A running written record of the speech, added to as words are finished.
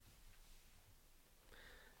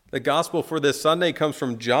The gospel for this Sunday comes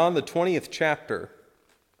from John, the 20th chapter.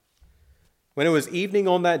 When it was evening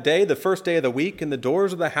on that day, the first day of the week, and the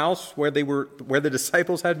doors of the house where the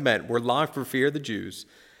disciples had met were locked for fear of the Jews,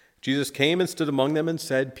 Jesus came and stood among them and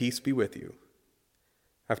said, "Peace be with you."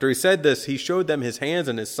 After he said this, he showed them his hands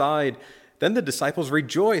and his side. Then the disciples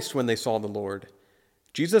rejoiced when they saw the Lord.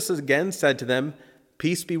 Jesus again said to them,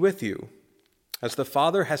 "Peace be with you. As the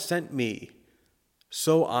Father has sent me,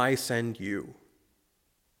 so I send you."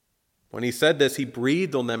 When he said this, he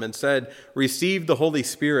breathed on them and said, "Receive the Holy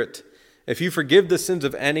Spirit. If you forgive the sins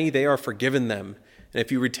of any, they are forgiven them. And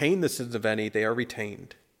if you retain the sins of any, they are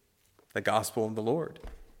retained." The gospel of the Lord.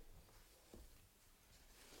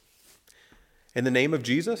 In the name of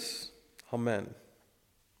Jesus, amen.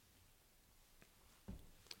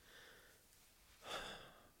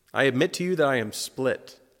 I admit to you that I am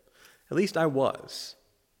split. At least I was.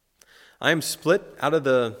 I am split out of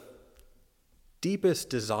the deepest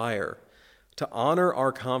desire to honor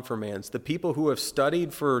our confirmands, the people who have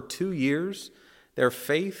studied for 2 years, their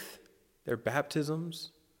faith, their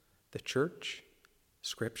baptisms, the church,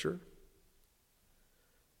 Scripture.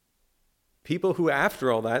 People who,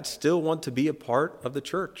 after all that, still want to be a part of the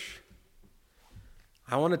church.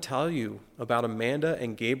 I want to tell you about Amanda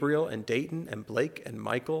and Gabriel and Dayton and Blake and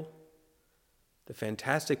Michael, the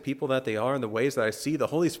fantastic people that they are, and the ways that I see the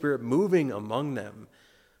Holy Spirit moving among them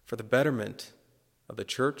for the betterment of the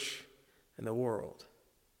church and the world.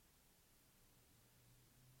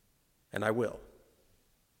 And I will.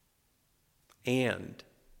 And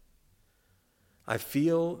I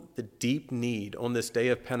feel the deep need on this day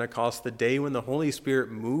of Pentecost, the day when the Holy Spirit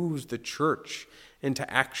moves the church into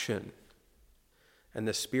action, and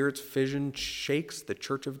the Spirit's vision shakes the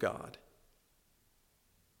church of God.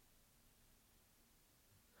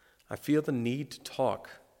 I feel the need to talk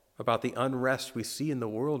about the unrest we see in the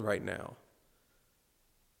world right now,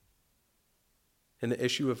 and the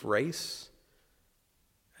issue of race,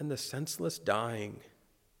 and the senseless dying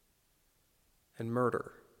and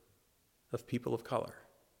murder of people of color.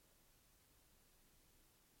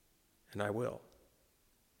 And I will.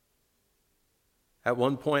 At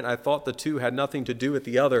one point, I thought the two had nothing to do with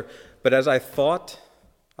the other, but as I thought,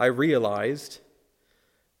 I realized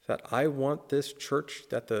that I want this church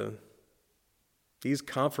that these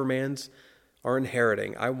confirmands are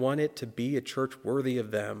inheriting. I want it to be a church worthy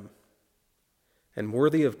of them and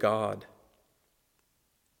worthy of God.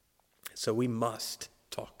 So we must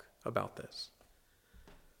talk about this.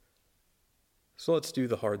 So let's do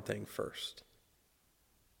the hard thing first.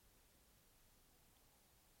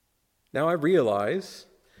 Now I realize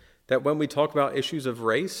that when we talk about issues of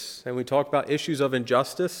race and we talk about issues of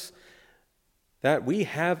injustice, that we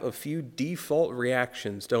have a few default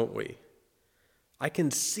reactions, don't we? I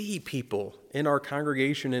can see people in our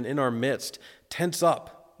congregation and in our midst tense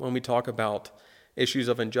up when we talk about issues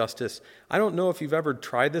of injustice. I don't know if you've ever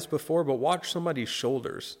tried this before, but watch somebody's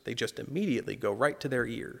shoulders. They just immediately go right to their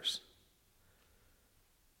ears.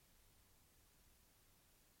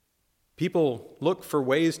 People look for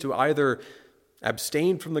ways to either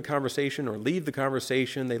abstain from the conversation or leave the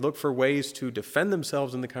conversation. They look for ways to defend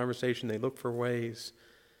themselves in the conversation. They look for ways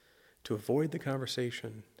to avoid the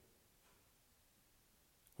conversation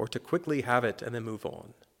or to quickly have it and then move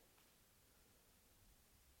on.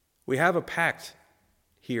 We have a pact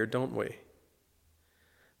here, don't we?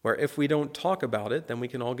 Where if we don't talk about it, then we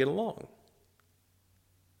can all get along.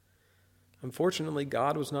 Unfortunately,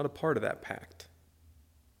 God was not a part of that pact.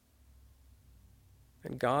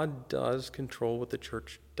 And God does control what the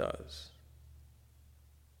church does.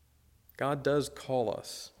 God does call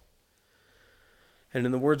us. And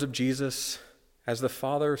in the words of Jesus, "As the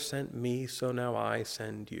Father sent me, so now I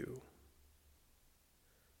send you."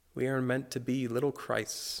 We are meant to be little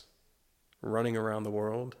Christs running around the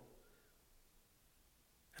world.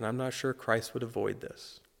 And I'm not sure Christ would avoid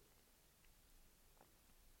this.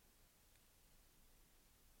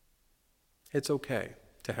 It's okay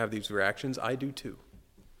to have these reactions. I do too.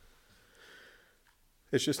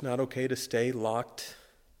 It's just not okay to stay locked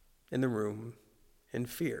in the room in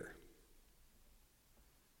fear.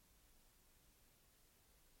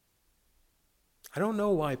 I don't know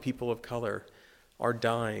why people of color are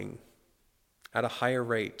dying at a higher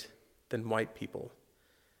rate than white people.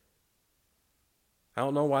 I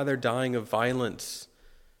don't know why they're dying of violence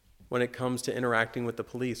when it comes to interacting with the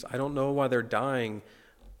police. I don't know why they're dying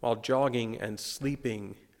while jogging and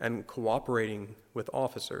sleeping and cooperating with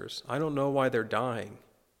officers. I don't know why they're dying.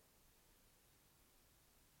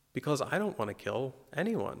 Because I don't want to kill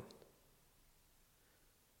anyone.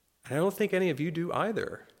 And I don't think any of you do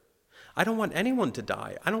either. I don't want anyone to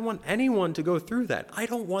die. I don't want anyone to go through that. I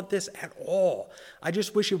don't want this at all. I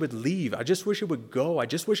just wish it would leave. I just wish it would go. I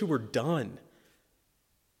just wish it were done.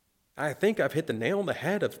 I think I've hit the nail on the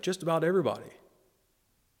head of just about everybody.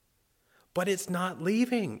 But it's not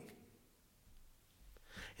leaving.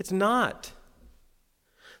 It's not.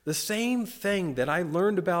 The same thing that I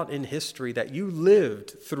learned about in history that you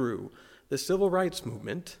lived through, the civil rights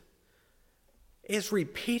movement, is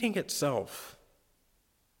repeating itself.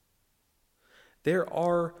 There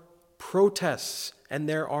are protests, and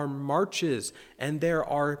there are marches, and there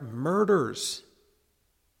are murders.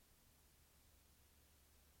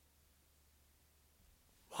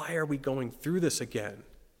 Why are we going through this again?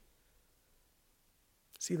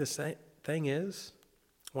 See, the thing is,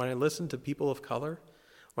 when I listen to people of color,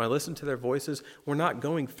 when I listen to their voices, we're not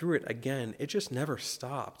going through it again. It just never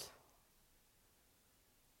stopped.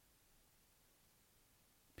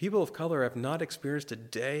 People of color have not experienced a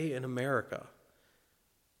day in America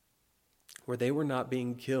where they were not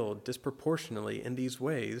being killed disproportionately in these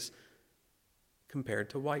ways compared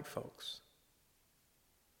to white folks.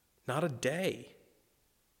 Not a day.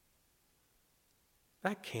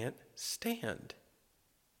 That can't stand.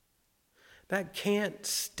 That can't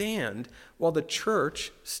stand while the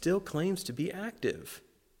church still claims to be active.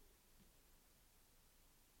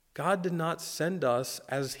 God did not send us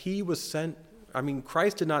as he was sent.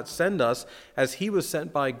 Christ did not send us as he was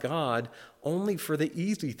sent by God only for the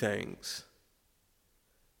easy things.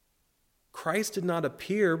 Christ did not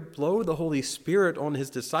appear, blow the Holy Spirit on his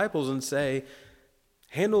disciples and say,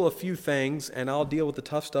 handle a few things and I'll deal with the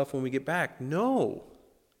tough stuff when we get back. No.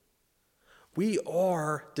 We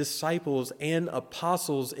are disciples and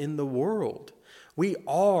apostles in the world. We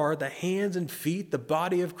are the hands and feet, the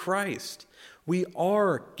body of Christ. We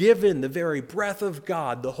are given the very breath of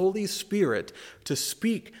God, the Holy Spirit, to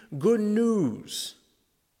speak good news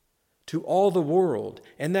to all the world.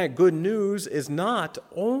 And that good news is not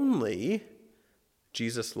only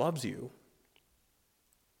Jesus loves you.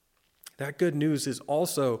 That good news is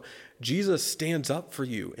also Jesus stands up for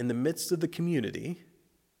you in the midst of the community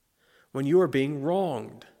when you are being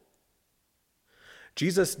wronged.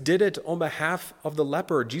 Jesus did it on behalf of the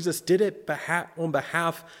leper. Jesus did it on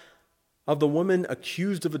behalf of the woman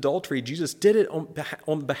accused of adultery. Jesus did it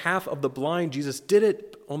on behalf of the blind. Jesus did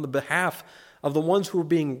it on the behalf of the ones who were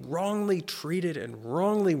being wrongly treated and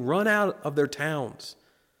wrongly run out of their towns.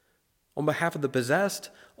 On behalf of the possessed,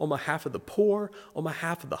 on behalf of the poor, on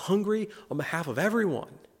behalf of the hungry, on behalf of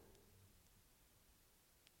everyone.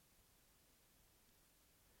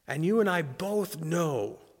 And you and I both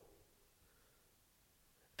know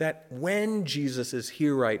that when Jesus is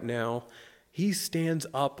here right now, he stands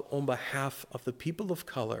up on behalf of the people of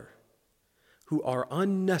color who are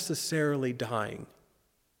unnecessarily dying.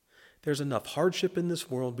 There's enough hardship in this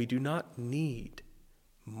world. We do not need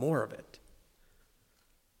more of it.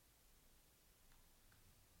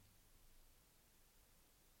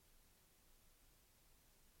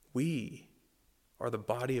 We are the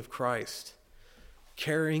body of Christ,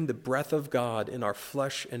 carrying the breath of God in our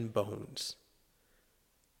flesh and bones.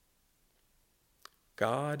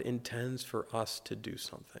 God intends for us to do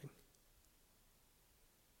something.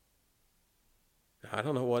 I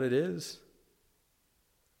don't know what it is,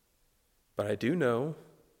 but I do know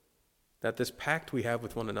that this pact we have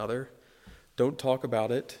with one another, don't talk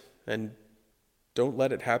about it and don't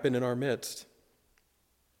let it happen in our midst.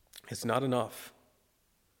 It's not enough.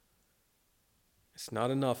 It's not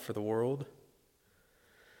enough for the world.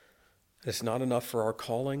 It's not enough for our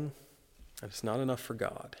calling. And it's not enough for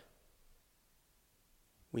God.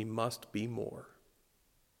 We must be more.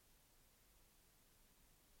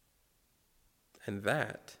 And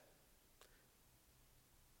that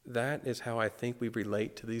is how I think we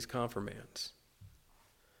relate to these confirmands.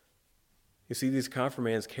 You see, these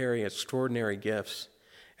confirmands carry extraordinary gifts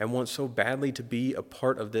and want so badly to be a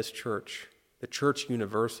part of this church, the church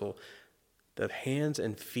universal, the hands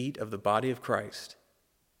and feet of the body of Christ.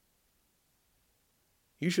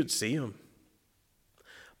 You should see them.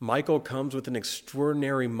 Michael comes with an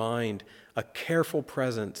extraordinary mind, a careful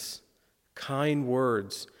presence, kind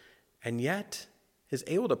words, and yet is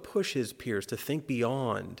able to push his peers to think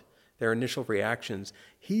beyond their initial reactions.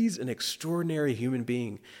 He's an extraordinary human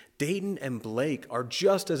being. Dayton and Blake are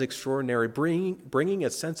just as extraordinary, bringing a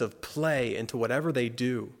sense of play into whatever they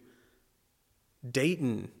do.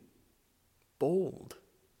 Dayton, bold.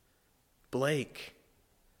 Blake,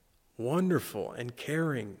 wonderful and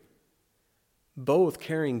caring. Both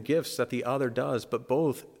carrying gifts that the other does, but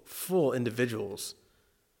both full individuals.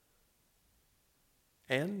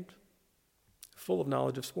 And full of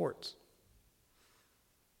knowledge of sports.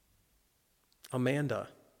 Amanda,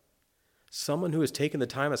 Someone who has taken the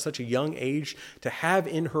time at such a young age to have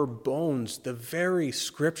in her bones the very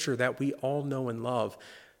scripture that we all know and love,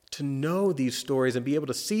 to know these stories and be able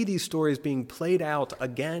to see these stories being played out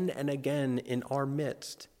again and again in our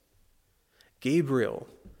midst. Gabriel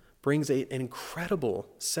brings an incredible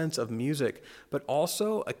sense of music, but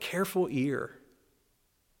also a careful ear,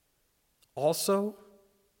 also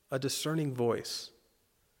a discerning voice,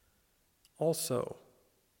 also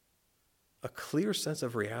a clear sense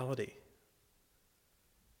of reality.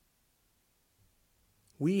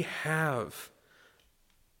 We have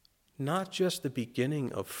not just the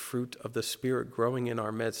beginning of fruit of the Spirit growing in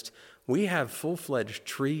our midst, we have full-fledged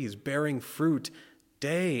trees bearing fruit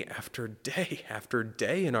day after day after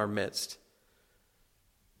day in our midst.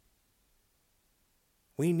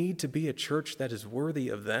 We need to be a church that is worthy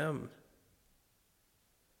of them.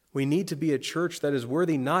 We need to be a church that is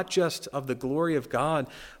worthy not just of the glory of God,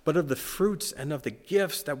 but of the fruits and of the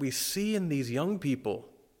gifts that we see in these young people,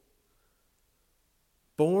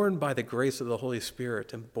 born by the grace of the Holy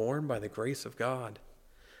Spirit and born by the grace of God.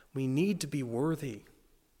 We need to be worthy.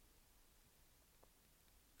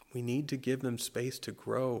 We need to give them space to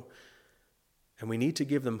grow, and we need to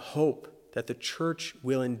give them hope that the church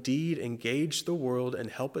will indeed engage the world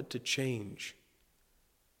and help it to change.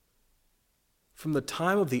 From the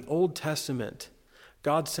time of the Old Testament,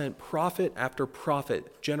 God sent prophet after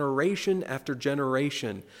prophet, generation after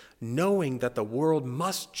generation, knowing that the world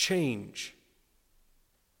must change.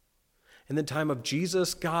 In the time of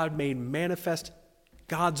Jesus, God made manifest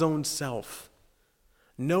God's own self,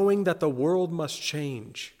 knowing that the world must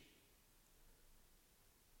change.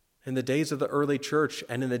 In the days of the early church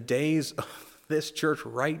and in the days of this church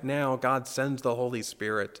right now, God sends the Holy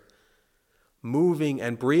Spirit, moving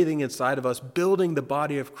and breathing inside of us, building the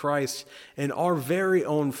body of Christ in our very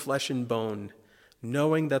own flesh and bone,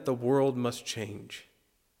 knowing that the world must change.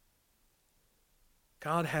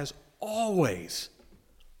 God has always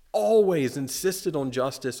insisted on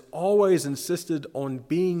justice, always insisted on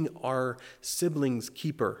being our siblings'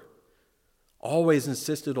 keeper, always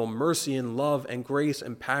insisted on mercy and love and grace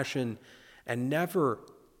and passion, and never,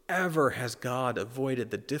 ever has God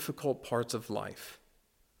avoided the difficult parts of life.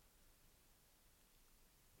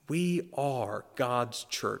 We are God's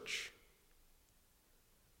church.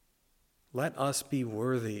 Let us be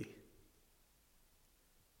worthy.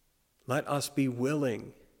 Let us be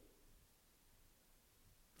willing.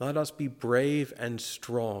 Let us be brave and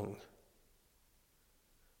strong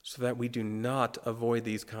so that we do not avoid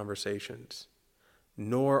these conversations,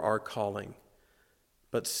 nor our calling,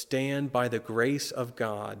 but stand by the grace of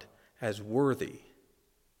God as worthy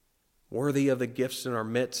of the gifts in our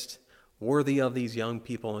midst, worthy of these young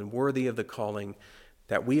people, and worthy of the calling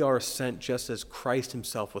that we are sent just as Christ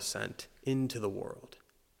himself was sent into the world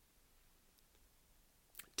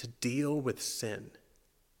to deal with sin,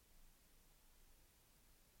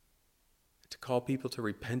 to call people to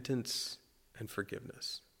repentance and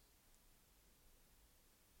forgiveness.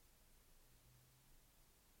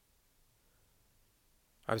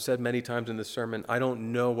 I've said many times in this sermon, I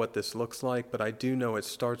don't know what this looks like, but I do know it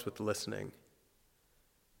starts with listening.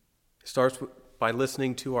 It starts by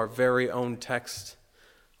listening to our very own text,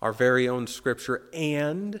 our very own scripture,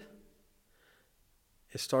 and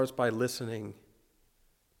it starts by listening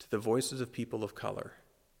to the voices of people of color.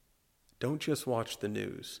 Don't just watch the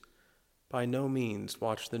news. By no means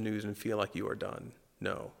watch the news and feel like you are done.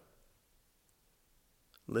 No.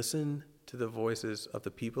 Listen to the voices of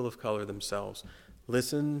the people of color themselves.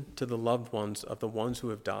 Listen to the loved ones of the ones who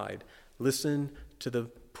have died. Listen to the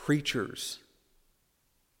preachers,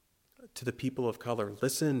 to the people of color.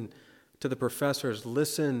 Listen to the professors.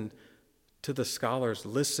 Listen to the scholars.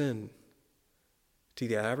 Listen to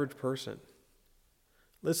the average person.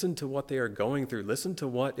 Listen to what they are going through. Listen to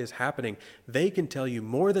what is happening. They can tell you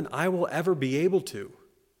more than I will ever be able to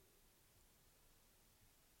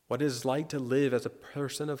what it is like to live as a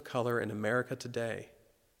person of color in America today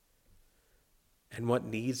and what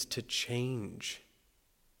needs to change.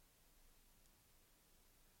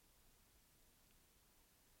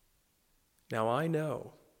 Now I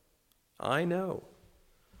know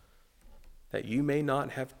that you may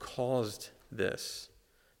not have caused this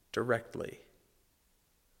directly,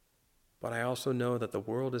 but I also know that the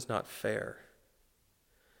world is not fair,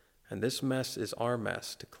 and this mess is our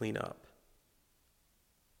mess to clean up.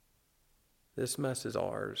 This mess is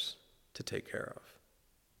ours to take care of.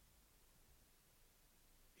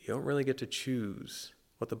 You don't really get to choose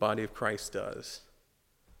what the body of Christ does.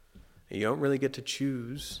 And you don't really get to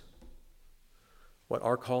choose what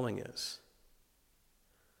our calling is.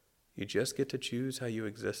 You just get to choose how you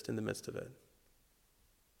exist in the midst of it.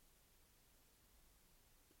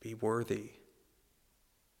 Be worthy.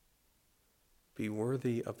 Be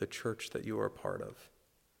worthy of the church that you are a part of.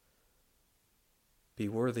 Be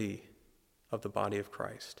worthy of the body of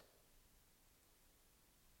Christ.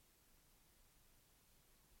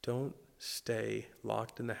 Don't stay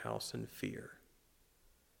locked in the house in fear,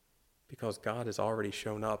 because God has already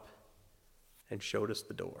shown up and showed us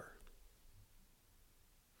the door.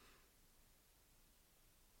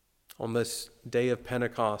 On this day of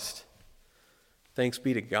Pentecost, thanks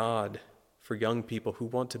be to God for young people who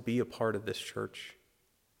want to be a part of this church.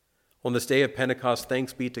 On this day of Pentecost,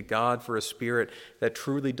 thanks be to God for a spirit that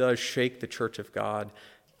truly does shake the church of God.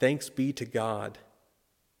 Thanks be to God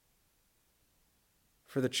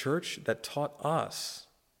for the church that taught us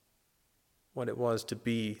what it was to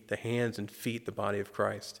be the hands and feet, the body of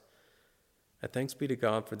Christ. And thanks be to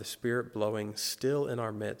God for the Spirit blowing still in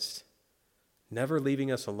our midst, never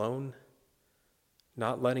leaving us alone,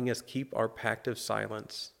 not letting us keep our pact of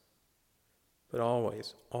silence, but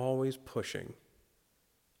always, always pushing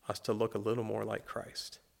us to look a little more like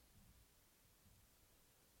Christ.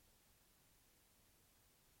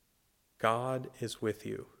 God is with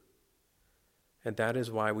you, and that is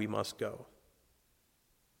why we must go.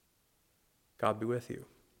 God be with you.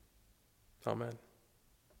 Amen.